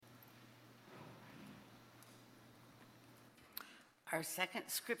Our second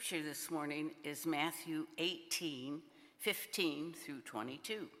scripture this morning is Matthew 18:15 through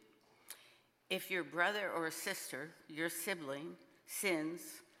 22. If your brother or sister, your sibling,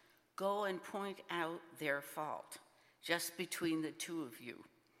 sins, go and point out their fault, just between the two of you.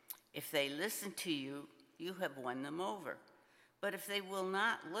 If they listen to you, you have won them over. But if they will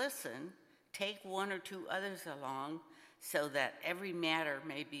not listen, take one or two others along, so that every matter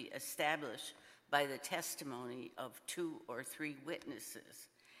may be established by the testimony of 2 or 3 witnesses.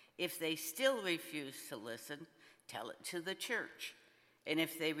 If they still refuse to listen, tell it to the church. And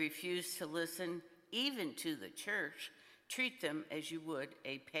if they refuse to listen even to the church, treat them as you would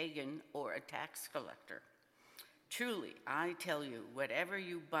a pagan or a tax collector. Truly, I tell you, whatever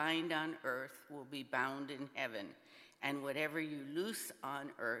you bind on earth will be bound in heaven, and whatever you loose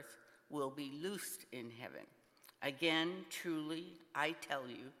on earth will be loosed in heaven. Again, truly, I tell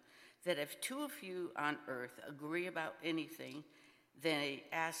you, that if 2 of you on earth agree about anything they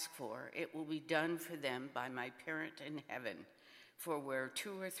ask for, it will be done for them by my parent in heaven. For where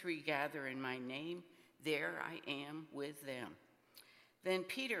 2 or 3 gather in my name, there I am with them. Then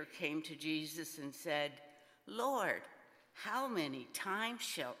Peter came to Jesus and said, Lord, how many times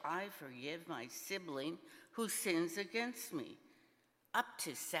shall I forgive my sibling who sins against me? Up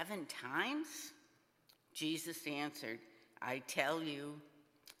to 7 times? Jesus answered, I tell you,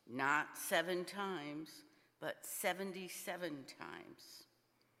 not 7 times, but 77 times.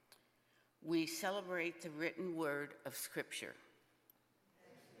 We celebrate the written word of Scripture.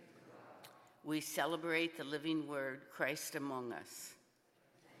 We celebrate the living word, Christ among us.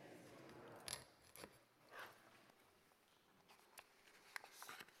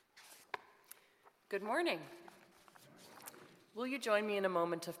 Good morning. Will you join me in a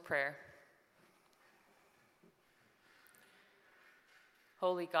moment of prayer?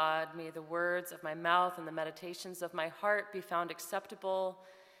 Holy God, may the words of my mouth and the meditations of my heart be found acceptable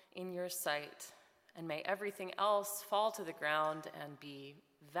in your sight, and may everything else fall to the ground and be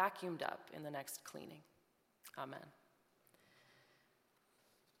vacuumed up in the next cleaning. Amen.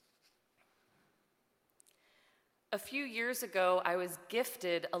 A few years ago, I was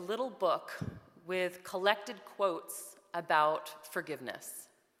gifted a little book with collected quotes about forgiveness.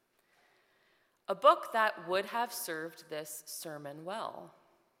 A book that would have served this sermon well.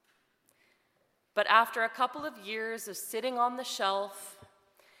 But after a couple of years of sitting on the shelf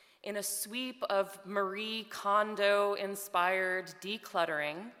in a sweep of Marie Kondo-inspired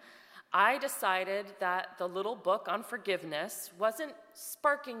decluttering, I decided that the little book on forgiveness wasn't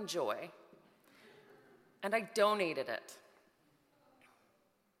sparking joy, and I donated it.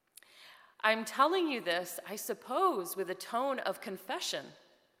 I'm telling you this, I suppose, with a tone of confession,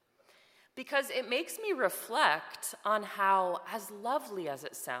 because it makes me reflect on how, as lovely as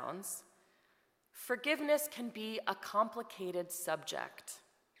it sounds, forgiveness can be a complicated subject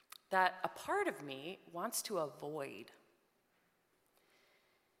that a part of me wants to avoid.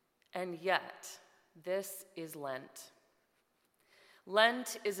 And yet, this is Lent.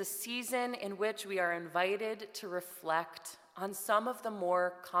 Lent is a season in which we are invited to reflect on some of the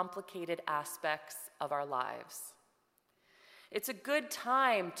more complicated aspects of our lives. It's a good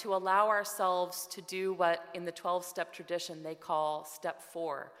time to allow ourselves to do what in the 12-step tradition they call step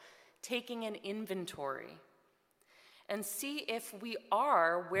 4, taking an inventory, and see if we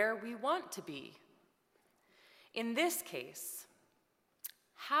are where we want to be. In this case,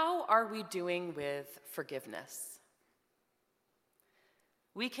 how are we doing with forgiveness?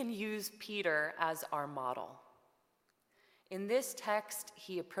 We can use Peter as our model. In this text,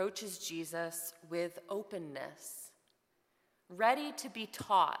 he approaches Jesus with openness, ready to be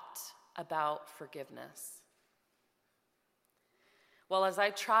taught about forgiveness. Well, as I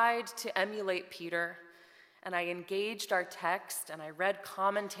tried to emulate Peter, and I engaged our text, and I read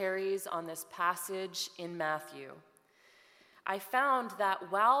commentaries on this passage in Matthew, I found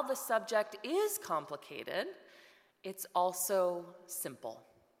that while the subject is complicated, it's also simple.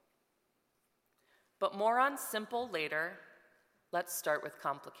 But more on simple later. Let's start with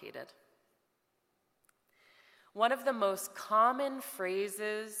complicated. One of the most common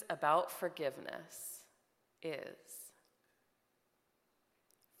phrases about forgiveness is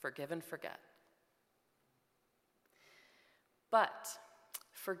forgive and forget. But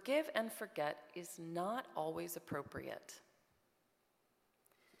forgive and forget is not always appropriate.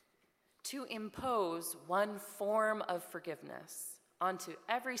 To impose one form of forgiveness onto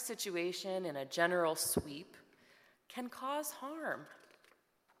every situation in a general sweep can cause harm.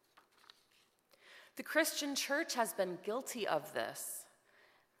 The Christian church has been guilty of this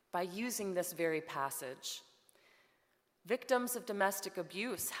by using this very passage. Victims of domestic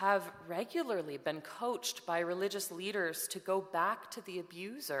abuse have regularly been coached by religious leaders to go back to the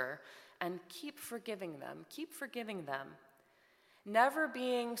abuser and keep forgiving them, never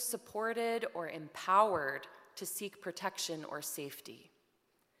being supported or empowered to seek protection or safety.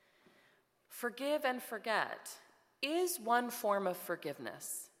 Forgive and forget is one form of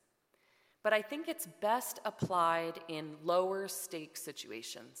forgiveness, but I think it's best applied in lower stakes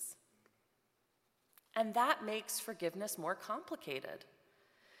situations. And that makes forgiveness more complicated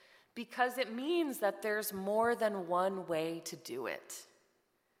because it means that there's more than one way to do it.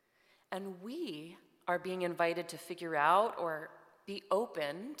 And we are being invited to figure out or be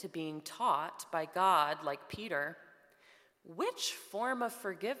open to being taught by God, like Peter, which form of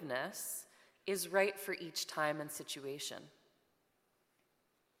forgiveness is right for each time and situation.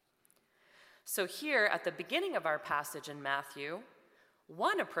 So here at the beginning of our passage in Matthew,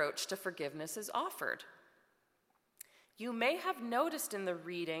 one approach to forgiveness is offered. You may have noticed in the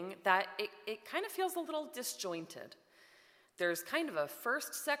reading that it kind of feels a little disjointed. There's kind of a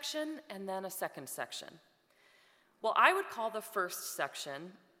first section and then a second section. Well, I would call the first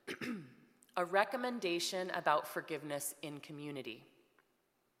section a recommendation about forgiveness in community.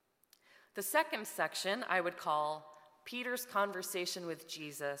 The second section I would call Peter's conversation with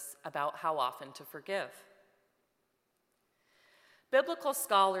Jesus about how often to forgive. Biblical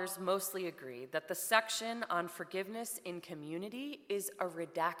scholars mostly agree that the section on forgiveness in community is a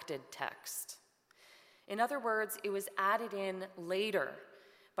redacted text. In other words, it was added in later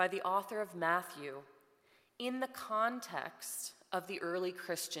by the author of Matthew in the context of the early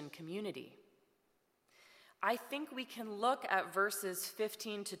Christian community. I think we can look at verses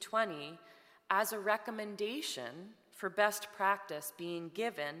 15 to 20 as a recommendation for best practice being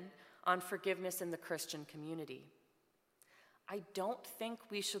given on forgiveness in the Christian community. I don't think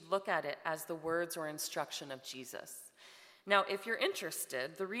we should look at it as the words or instruction of Jesus. Now, if you're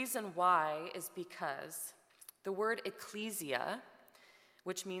interested, the reason why is because the word ecclesia,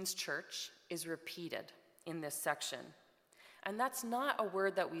 which means church, is repeated in this section. And that's not a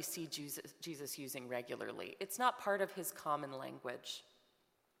word that we see Jesus using regularly. It's not part of his common language.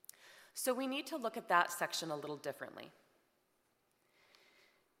 So we need to look at that section a little differently.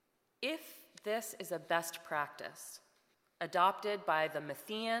 If this is a best practice adopted by the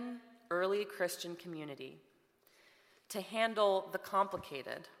Matthean early Christian community to handle the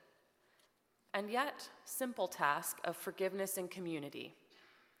complicated and yet simple task of forgiveness in community,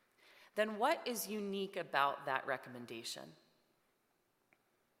 then what is unique about that recommendation?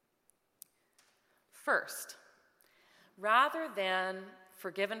 First, rather than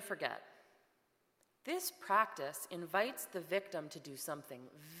forgive and forget, this practice invites the victim to do something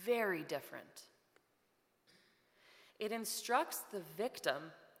very different. It instructs the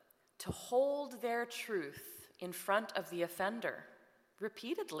victim to hold their truth in front of the offender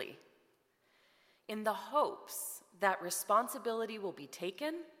repeatedly in the hopes that responsibility will be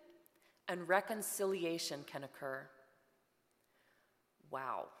taken and reconciliation can occur.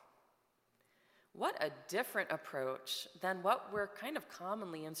 Wow. What a different approach than what we're kind of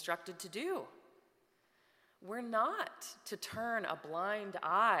commonly instructed to do. We're not to turn a blind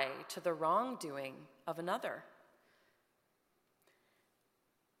eye to the wrongdoing of another.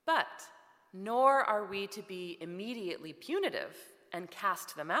 But nor are we to be immediately punitive and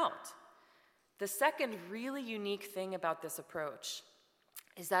cast them out. The second really unique thing about this approach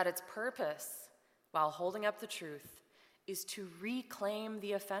is that its purpose, while holding up the truth, is to reclaim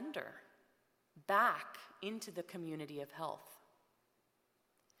the offender back into the community of health.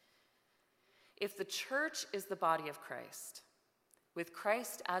 If the church is the body of Christ, with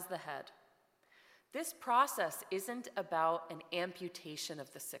Christ as the head, this process isn't about an amputation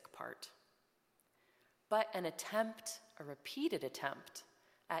of the sick part, but an attempt, a repeated attempt,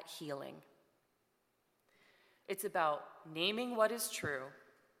 at healing. It's about naming what is true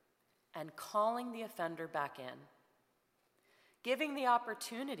and calling the offender back in, giving the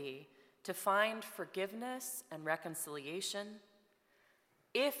opportunity to find forgiveness and reconciliation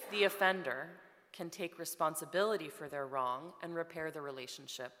if the offender can take responsibility for their wrong and repair the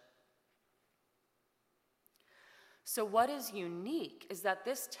relationship. So what is unique is that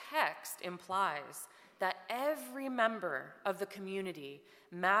this text implies that every member of the community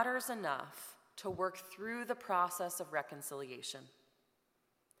matters enough to work through the process of reconciliation.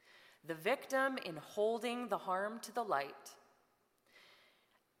 The victim in holding the harm to the light,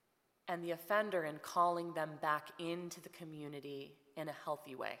 and the offender in calling them back into the community in a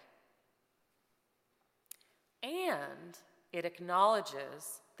healthy way. And it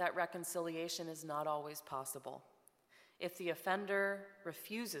acknowledges that reconciliation is not always possible if the offender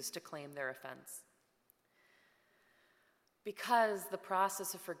refuses to claim their offense. because the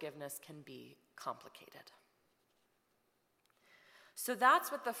process of forgiveness can be complicated. So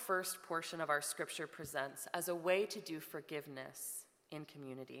that's what the first portion of our scripture presents as a way to do forgiveness in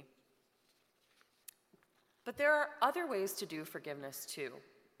community. But there are other ways to do forgiveness too.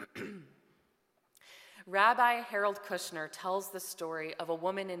 Rabbi Harold Kushner tells the story of a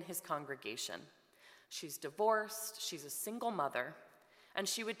woman in his congregation. She's divorced, she's a single mother, and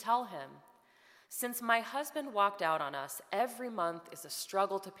she would tell him, "Since my husband walked out on us, every month is a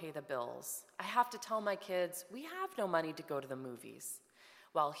struggle to pay the bills. I have to tell my kids we have no money to go to the movies,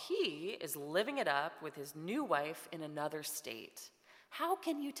 while he is living it up with his new wife in another state. How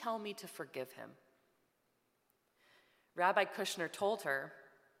can you tell me to forgive him?" Rabbi Kushner told her,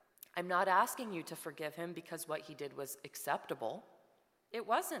 "I'm not asking you to forgive him because what he did was acceptable. It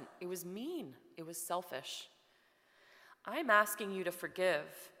wasn't. It was mean. It was selfish. I'm asking you to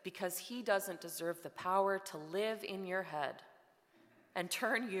forgive because he doesn't deserve the power to live in your head and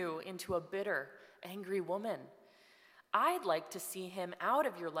turn you into a bitter, angry woman. I'd like to see him out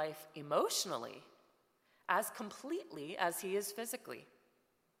of your life emotionally, as completely as he is physically.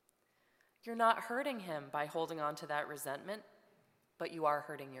 You're not hurting him by holding on to that resentment, but you are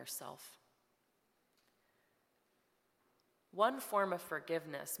hurting yourself." One form of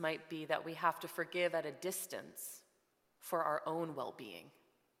forgiveness might be that we have to forgive at a distance for our own well-being.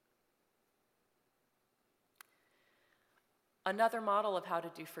 Another model of how to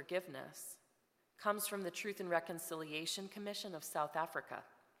do forgiveness comes from the Truth and Reconciliation Commission of South Africa.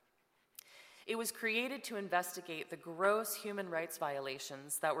 It was created to investigate the gross human rights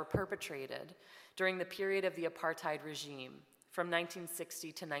violations that were perpetrated during the period of the apartheid regime from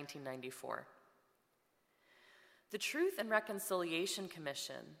 1960 to 1994. The Truth and Reconciliation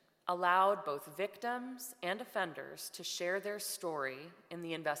Commission allowed both victims and offenders to share their story in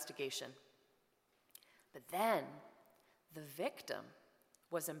the investigation. But then, the victim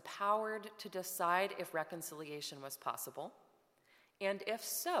was empowered to decide if reconciliation was possible, and if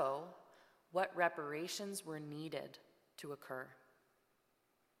so, what reparations were needed to occur.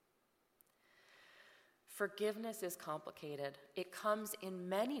 Forgiveness is complicated. It comes in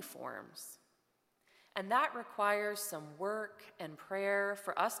many forms. And that requires some work and prayer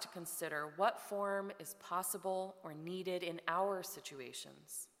for us to consider what form is possible or needed in our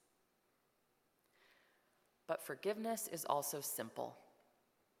situations. But forgiveness is also simple.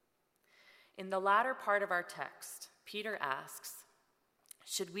 In the latter part of our text, Peter asks,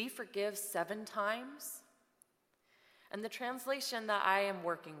 "Should we forgive 7 times?" And the translation that I am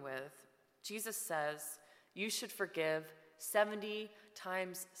working with, Jesus says, you should forgive 70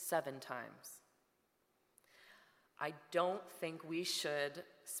 times 7 times. I don't think we should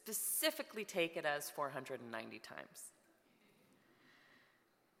specifically take it as 490 times.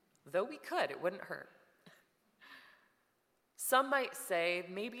 Though we could, it wouldn't hurt. Some might say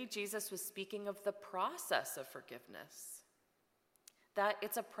maybe Jesus was speaking of the process of forgiveness, that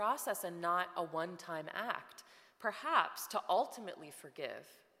it's a process and not a one-time act. Perhaps to ultimately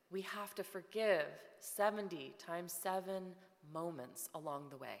forgive, we have to forgive 70 times 7 moments along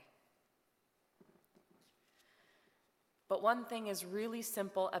the way. But one thing is really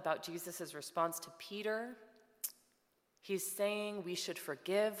simple about Jesus' response to Peter. He's saying we should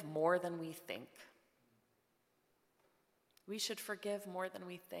forgive more than we think. We should forgive more than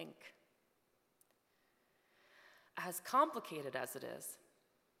we think. As complicated as it is,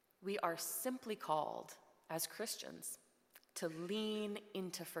 we are simply called, as Christians, to lean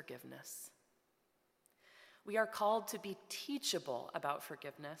into forgiveness. We are called to be teachable about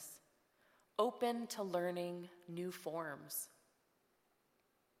forgiveness, open to learning new forms.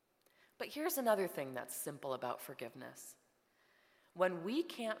 But here's another thing that's simple about forgiveness. When we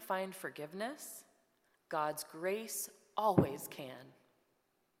can't find forgiveness, God's grace always can.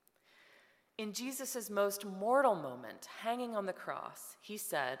 In Jesus' most mortal moment, hanging on the cross, he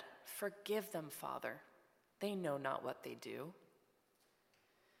said, "Forgive them, Father. They know not what they do."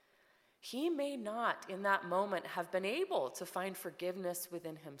 He may not, in that moment, have been able to find forgiveness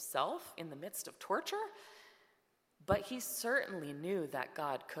within himself in the midst of torture, but he certainly knew that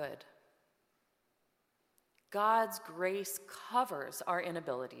God could. God's grace covers our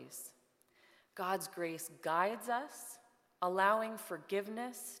inabilities. God's grace guides us, allowing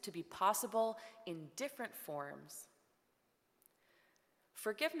forgiveness to be possible in different forms.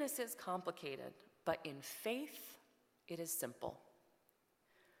 Forgiveness is complicated, but in faith, it is simple.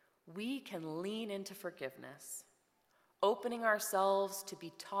 We can lean into forgiveness, opening ourselves to be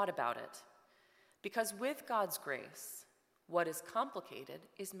taught about it, because with God's grace, what is complicated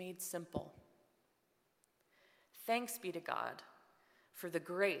is made simple. Thanks be to God for the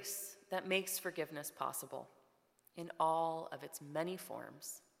grace that makes forgiveness possible. in all of its many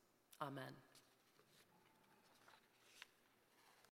forms. Amen.